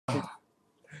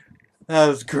That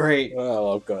was great. I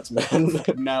love guts, man.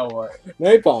 Now what?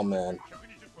 Napalm Man.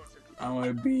 I'm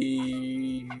gonna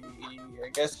be, I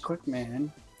guess,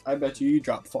 Quickman. I bet you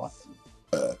drop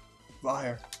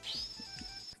fire.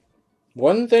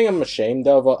 One thing I'm ashamed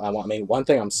of, one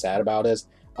thing I'm sad about is,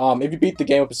 if you beat the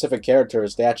game with specific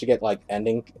characters, they actually get like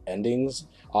endings.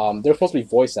 They're supposed to be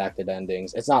voice acted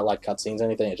endings. It's not like cutscenes or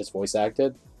anything. It's just voice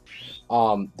acted.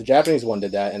 The Japanese one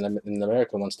did that, and the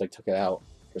American ones they took it out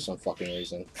for some fucking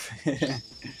reason,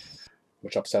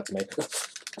 which upsets me.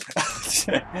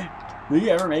 Will you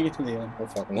ever make it to the end? I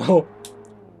don't fucking know.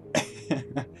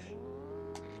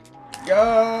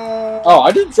 Go! Oh,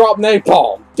 I just dropped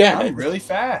napalm. Damn I'm it! really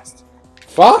fast.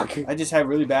 Fuck! I just have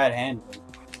really bad handling.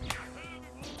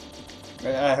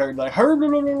 I heard like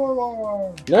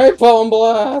Napalm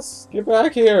blast! Get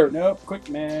back here! Nope, quick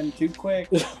man, too quick.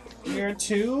 You're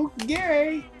too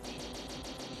gay.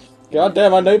 God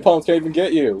damn, my napalms can't even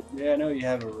get you. Yeah, I know you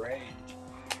have a range.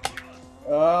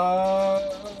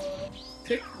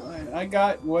 Pick one. I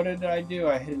got. What did I do?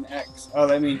 I hit an X. Oh,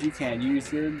 that means you can't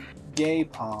use your gay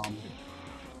palm.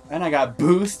 And I got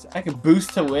boost. I can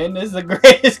boost to win. This is the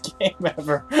greatest game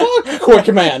ever. Fuck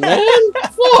Quickman, man!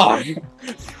 Fuck!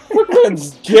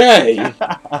 Quickman's gay!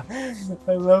 I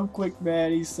love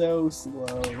Quickman. He's so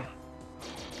slow.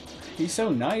 He's so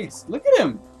nice. Look at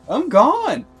him. I'm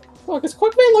gone. Fuck, is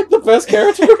Quickman like the best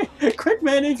character?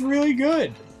 Quickman is really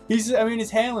good. I mean, his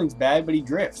handling's bad, but he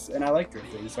drifts, and I like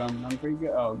drifting, so I'm pretty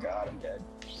good. Oh god, I'm dead.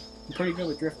 I'm pretty good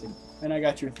with drifting. And I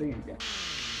got your thing again.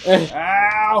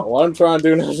 Ow! What I'm trying to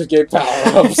do now is get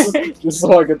power-ups, just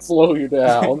so I can slow you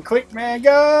down. Quickman,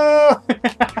 go!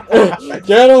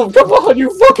 Get him! Come on, you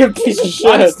fucking piece of shit!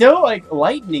 I'm still, like,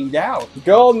 lightning down.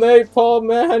 Go, Napalm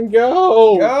Man,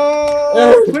 go!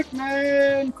 Go!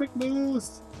 Quickman! Quick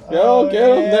boost! Go, get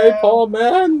him, Napalm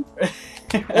Man!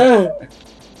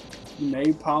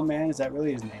 Napalm Man? Is that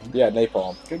really his name? Yeah,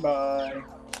 Napalm. Goodbye.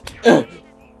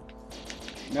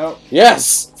 Nope.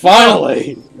 Yes!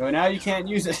 Finally! No, now you can't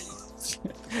use it.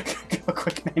 Go,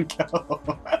 Quickman, go.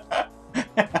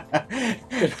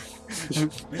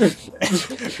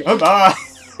 Goodbye.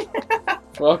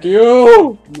 Fuck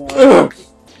you! No.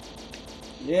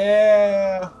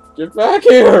 Yeah. Get back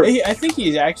here! I think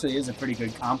he actually is a pretty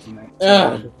good compliment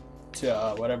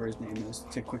to whatever his name is,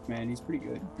 to Quickman. He's pretty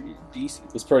good, pretty decent.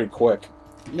 He's pretty quick.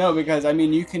 No, because I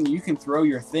mean you can throw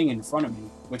your thing in front of me,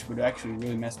 which would actually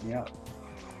really mess me up,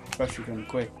 especially if I'm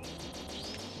quick.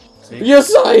 See?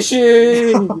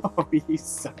 Yosaishi! Oh, you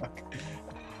suck.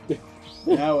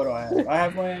 Now what do I have? I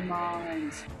have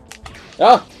landmines.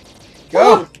 Ah!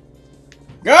 Go!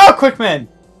 Go, Quickman!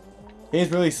 He has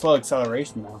really slow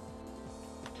acceleration now.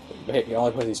 He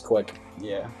only plays he's quick.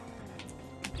 Yeah.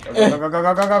 Go, go, go,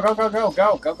 go, go, go, go, go, go,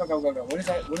 go, go, go, go, go, go. What is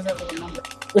that little number?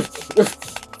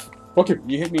 Fuck you.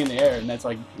 You hit me in the air and that's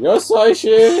like...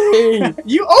 Yosaishi!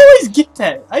 You always get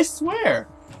that! I swear!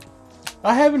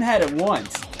 I haven't had it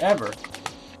once, ever.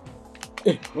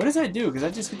 What does that do? Because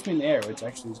that just hits me in the air, which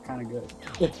actually is kind of good.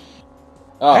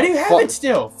 Oh, How do you have it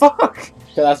still? Fuck!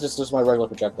 That's just my regular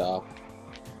projectile.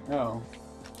 Oh.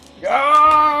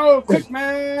 Go!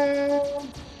 Quickman!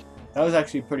 That was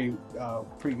actually pretty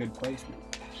good placement.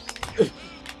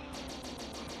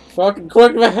 Fucking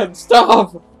Quickman,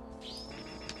 stop!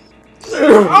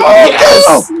 Oh,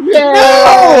 yes! no! Yeah!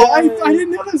 No! I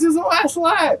didn't know this was the last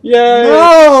lap! Yeah!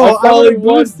 No! I finally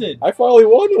won. I finally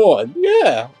won one,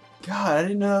 yeah! God, I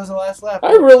didn't know that was the last lap.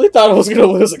 I really thought I was gonna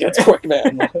lose against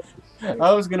Quickman.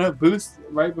 I was gonna boost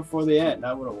right before the end.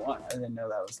 I would have won. I didn't know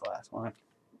that was the last one.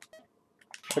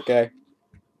 Okay.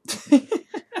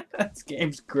 This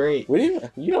game's great.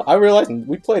 I realized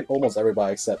we played almost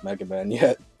everybody except Mega Man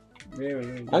yet.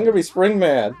 Really I'm gonna be Spring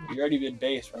Man. You already did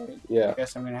base, right? Yeah. I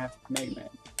guess I'm gonna have to Mega Man.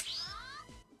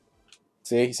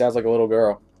 See, he sounds like a little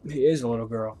girl. He is a little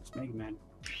girl. It's Mega Man.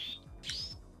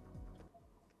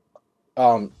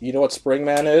 You know what Spring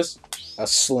Man is? A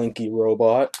slinky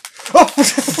robot.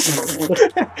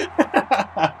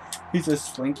 He's a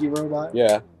slinky robot?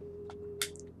 Yeah.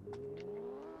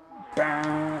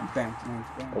 Bam, bam, bam,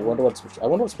 bam. I wonder what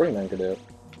Spring Man could do.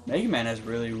 Mega Man has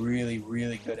really, really,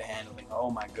 really good handling.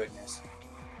 Oh my goodness.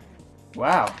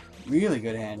 Wow. Really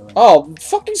good handling. Oh,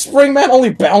 fucking Spring Man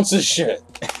only bounces shit.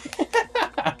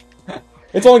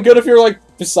 It's only good if you're, like,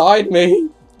 beside me.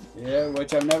 Yeah,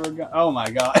 which I've never got. Oh my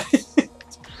god.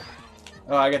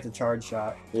 Oh, I got the charge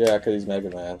shot. Yeah, because he's Mega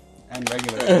Man. And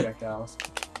regular projectiles.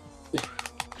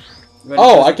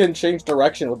 Oh, I can change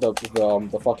direction with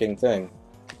the fucking thing.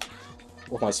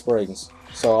 With my springs.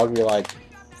 So I'll be like,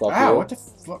 fuck Ow, you. what the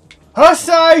fuck?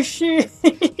 Hasaishi!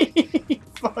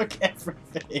 Fuck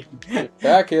everything.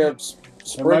 Back here, Am I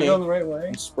springy. going the right way?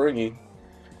 I'm springy.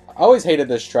 always hated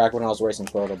this track when I was racing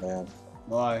Proto Man.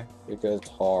 Why? Because it's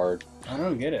hard. I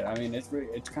don't get it. I mean, it's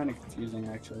kind of confusing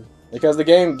actually. Because the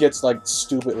game gets like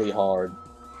stupidly hard.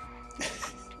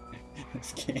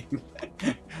 This game.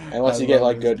 Unless you get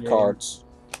like good carts.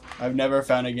 I've never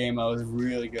found a game I was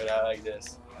really good at like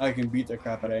this. I can beat the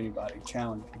crap out of anybody.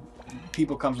 Challenge.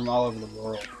 People come from all over the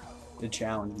world to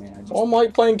challenge me. Oh, I'm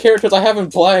like playing characters I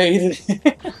haven't played.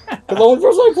 The only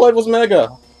person I played was Mega.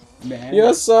 Man.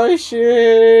 Yes, I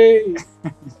see.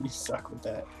 You suck with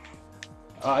that.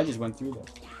 Oh, I just went through this.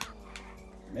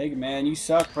 Mega Man, you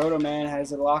suck. Proto Man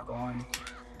has a lock on.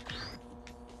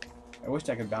 I wish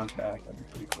I could bounce back. That'd be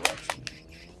pretty cool, actually.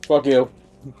 Fuck you.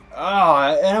 Oh,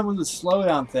 and I'm on the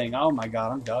slowdown thing. Oh my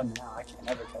god, I'm done now. I can't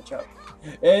ever catch up.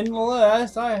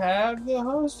 Unless I have the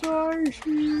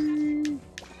Hosashi.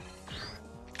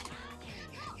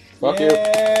 Fuck you.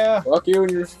 Fuck you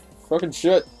and your fucking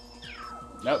shit.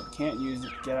 Nope, can't use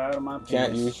it. Get out of my place.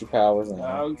 Can't use your powers now.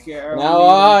 I don't care. Now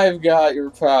I've got your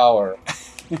power.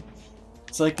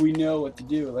 It's like we know what to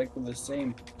do, like we're the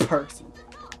same person.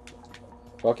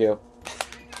 Fuck you.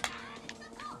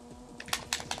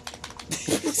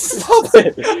 Stop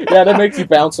it! Yeah, that makes you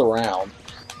bounce around.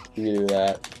 You do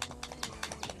that.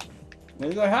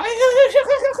 He's like, hi.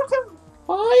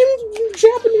 I'm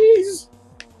Japanese.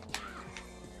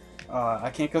 I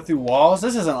can't go through walls.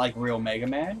 This isn't like real Mega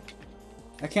Man.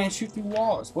 I can't shoot through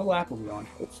walls. What lap are we on?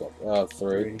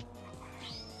 3.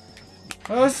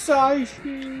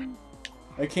 Hosashi.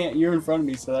 I can't. You're in front of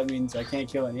me, so that means I can't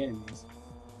kill any enemies.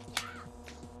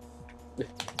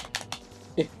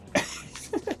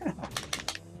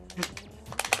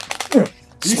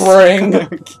 Spring.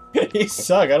 He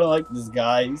suck. I don't like this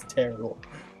guy. He's terrible.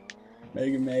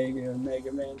 Mega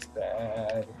Man's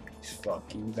bad. He's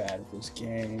fucking bad at this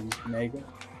game. Mega.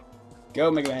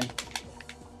 Go, Mega Man.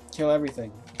 Kill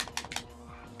everything.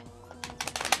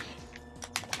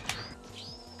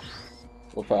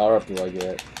 What power up do I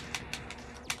get?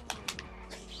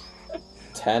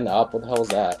 10 up? What the hell is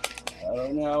that? I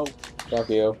don't know. Fuck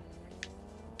you.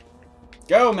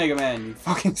 Go, Mega Man. You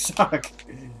fucking suck.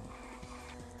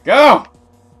 Go!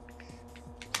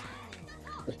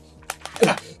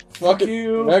 Fuck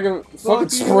you. Mega, fucking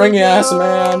spring ass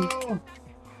man.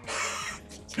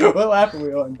 What lap are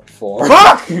we on? 4.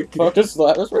 Fuck! Fuck this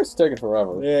lap. This race is taking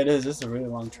forever. Yeah, it is. This is a really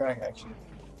long track, actually.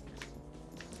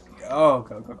 Go.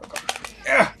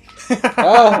 Yeah.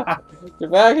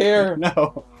 Get back here.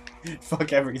 No.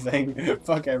 Fuck everything.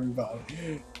 Fuck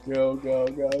everybody. Go.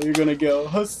 You're gonna go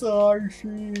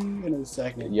Hosashi in a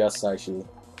second. Yes, I should.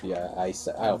 Yeah, I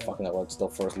don't fucking know what the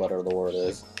first letter of the word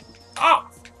is. Ah!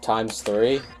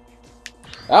 ×3.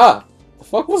 Ah! The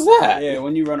fuck was that? Yeah,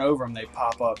 when you run over them, they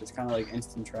pop up. It's kind of like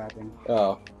instant trapping.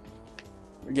 Oh.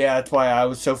 Yeah, that's why I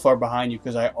was so far behind you,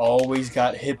 because I always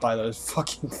got hit by those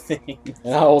fucking things.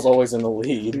 And I was always in the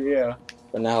lead. Yeah.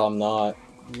 But now I'm not.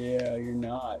 Yeah, you're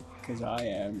not, because I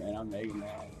am, and I'm Mega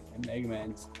Man. And Mega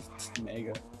Man's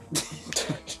Mega.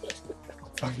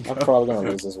 I'm probably gonna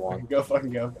lose this one. Go. Oh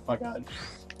my god.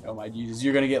 Oh my Jesus.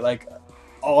 You're gonna get like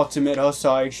ultimate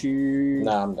Hosashi.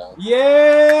 Nah, I'm done.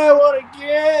 Yeah, what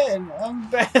again? I'm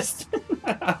best.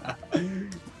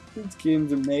 This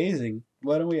game's amazing.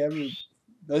 Why don't we ever...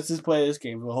 Let's just play this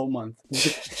game for the whole month.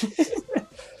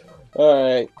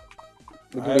 Alright.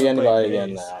 We can be anybody play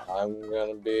again now. I'm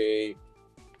gonna be...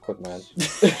 Quickman.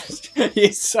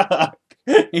 You suck.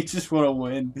 You just want to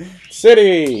win.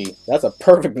 City! That's a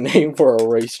perfect name for a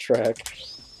racetrack.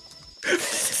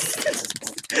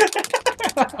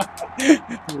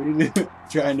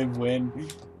 Trying to win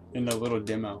in a little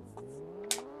demo.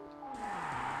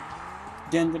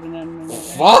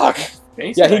 Fuck!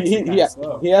 Yeah,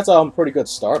 he has a pretty good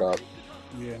startup.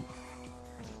 Yeah.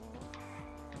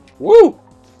 Woo!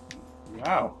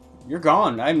 Wow, you're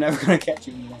gone. I'm never gonna catch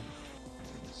you again.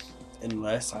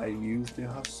 Unless I use the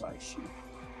Hosashi.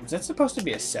 Is that supposed to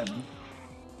be a 7?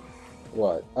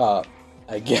 What?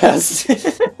 I guess.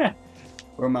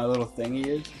 Where my little thingy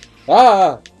is?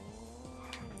 Ah!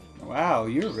 Wow,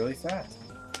 you're really fast.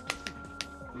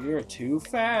 You're too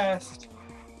fast.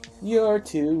 You're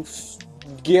too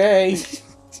gay.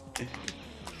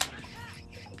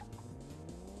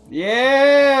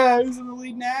 Yeah! Who's in the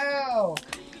lead now?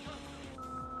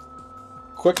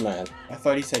 Quickman. I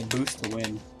thought he said boost to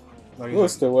win.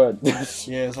 Boost to win. Yeah, it's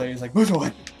like he's like boost to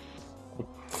win.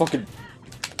 Fucking.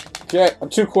 Okay, I'm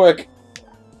too quick.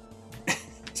 I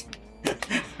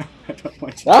don't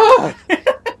want you. Ah!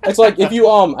 It's like if you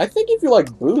I think if you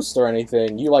like boost or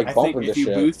anything, you like bump into shit. If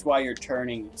you boost while you're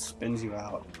turning, it spins you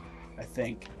out. I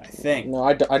think. No,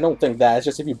 I don't think that. It's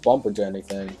just if you bump into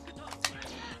anything.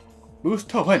 Boost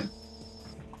to win.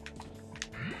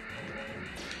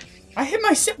 I hit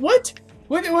my what?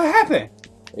 What happened?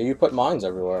 You put mines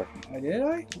everywhere. Did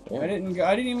I? Yeah. I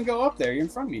didn't even go up there. You're in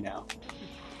front of me now.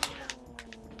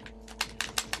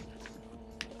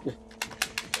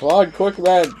 Come on,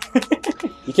 Quickman.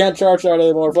 You can't charge shot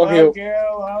anymore. Fuck you.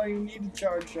 Girl, I don't even need a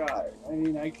charge shot. I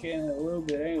mean, I can a little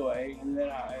bit anyway, and then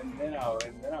I'll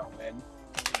win.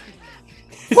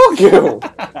 Fuck you.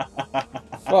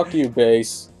 Fuck you,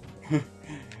 base.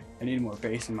 I need more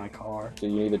bass in my car. Do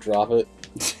you need to drop it?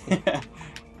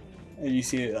 And you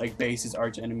see it like base's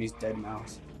arch enemy's dead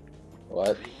mouse.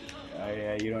 What?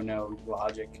 Yeah, you don't know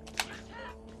logic.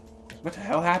 What the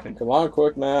hell happened? Come on,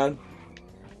 Quickman.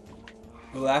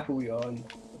 What lap are we on?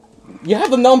 You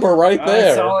have the number right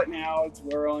there. I saw it now.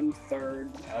 We're on 3rd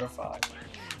out of 5.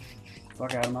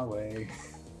 Fuck out of my way.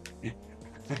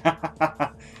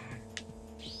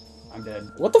 I'm dead.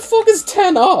 What the fuck is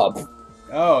 10 up?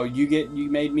 Oh, you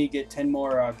made me get 10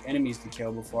 more enemies to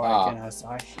kill before I can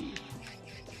side sheet.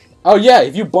 Oh yeah,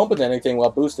 if you bump into anything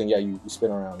while boosting, yeah, you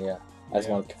spin around. Yeah, I just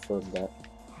want to confirm that.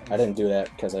 I didn't do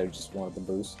that because I just wanted the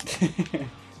boost.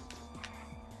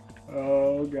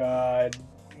 Oh god.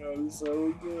 I'm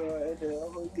so good. Oh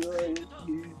my god.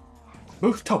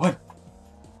 Boost to 1.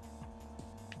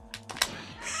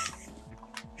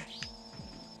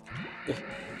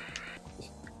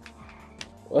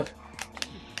 What?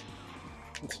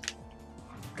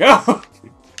 Go!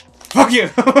 Fuck you!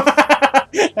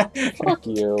 Fuck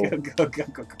you.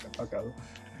 Go.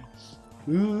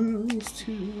 Boost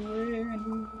to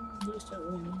win. Boost to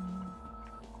win.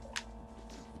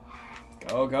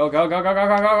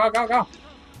 Go.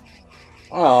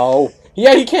 Oh.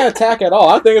 Yeah, he can't attack at all.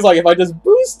 I think it's like if I just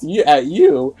boost you at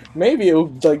you, maybe it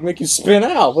would like make you spin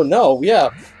out. But no,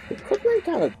 yeah. Quickman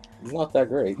kind of not that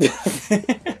great.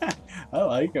 I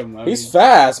like him. He's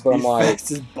fast, but I'm like... He's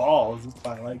fast as balls. That's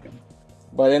why I like him.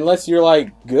 But unless you're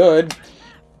like good,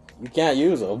 you can't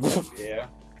use him. Yeah.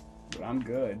 But I'm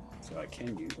good, so I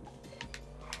can use him.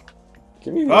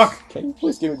 Give me Fuck! This. Can you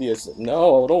please give me the...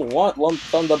 No, I don't want one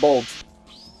Thunderbolt.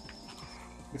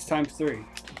 It's times 3. I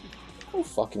don't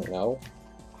fucking know.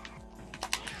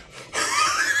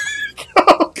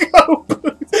 Go!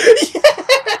 Yes!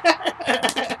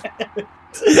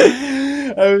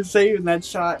 I was saving that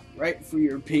shot right for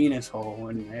your penis hole,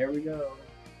 and there we go.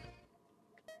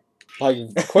 Like,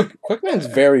 Quickman's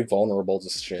very vulnerable to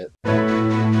shit.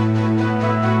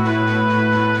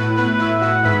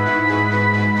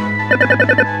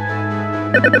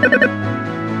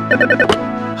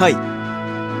 Hi.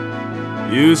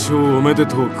 優勝おめで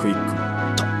とうクイック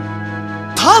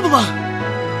ターボマン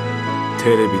テ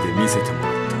レビで見せてもら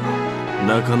った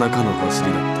なかなかの走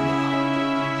りだった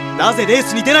ななぜレー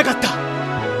スに出なかった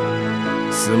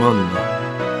すまんな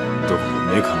どうも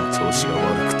メカの調子が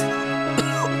悪くて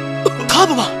ター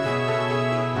ボマ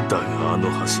ンだがあの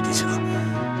走りじゃ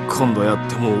今度やっ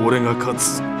ても俺が勝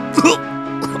つ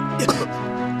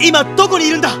今どこに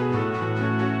いるんだ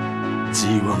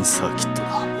G1 サーキットだ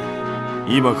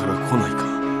今から来ないか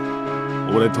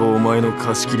俺とお前の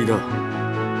貸し切りだ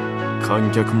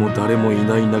観客も誰もい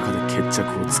ない中で決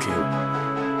着をつけよう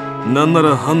なんな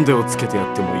らハンデをつけて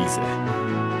やってもいいぜ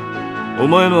お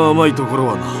前の甘いところ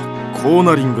はなコー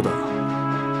ナリングだ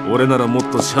俺ならもっ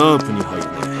とシャープに入る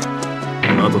ね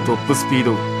あとトップスピー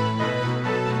ド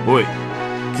おい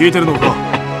聞いてるのか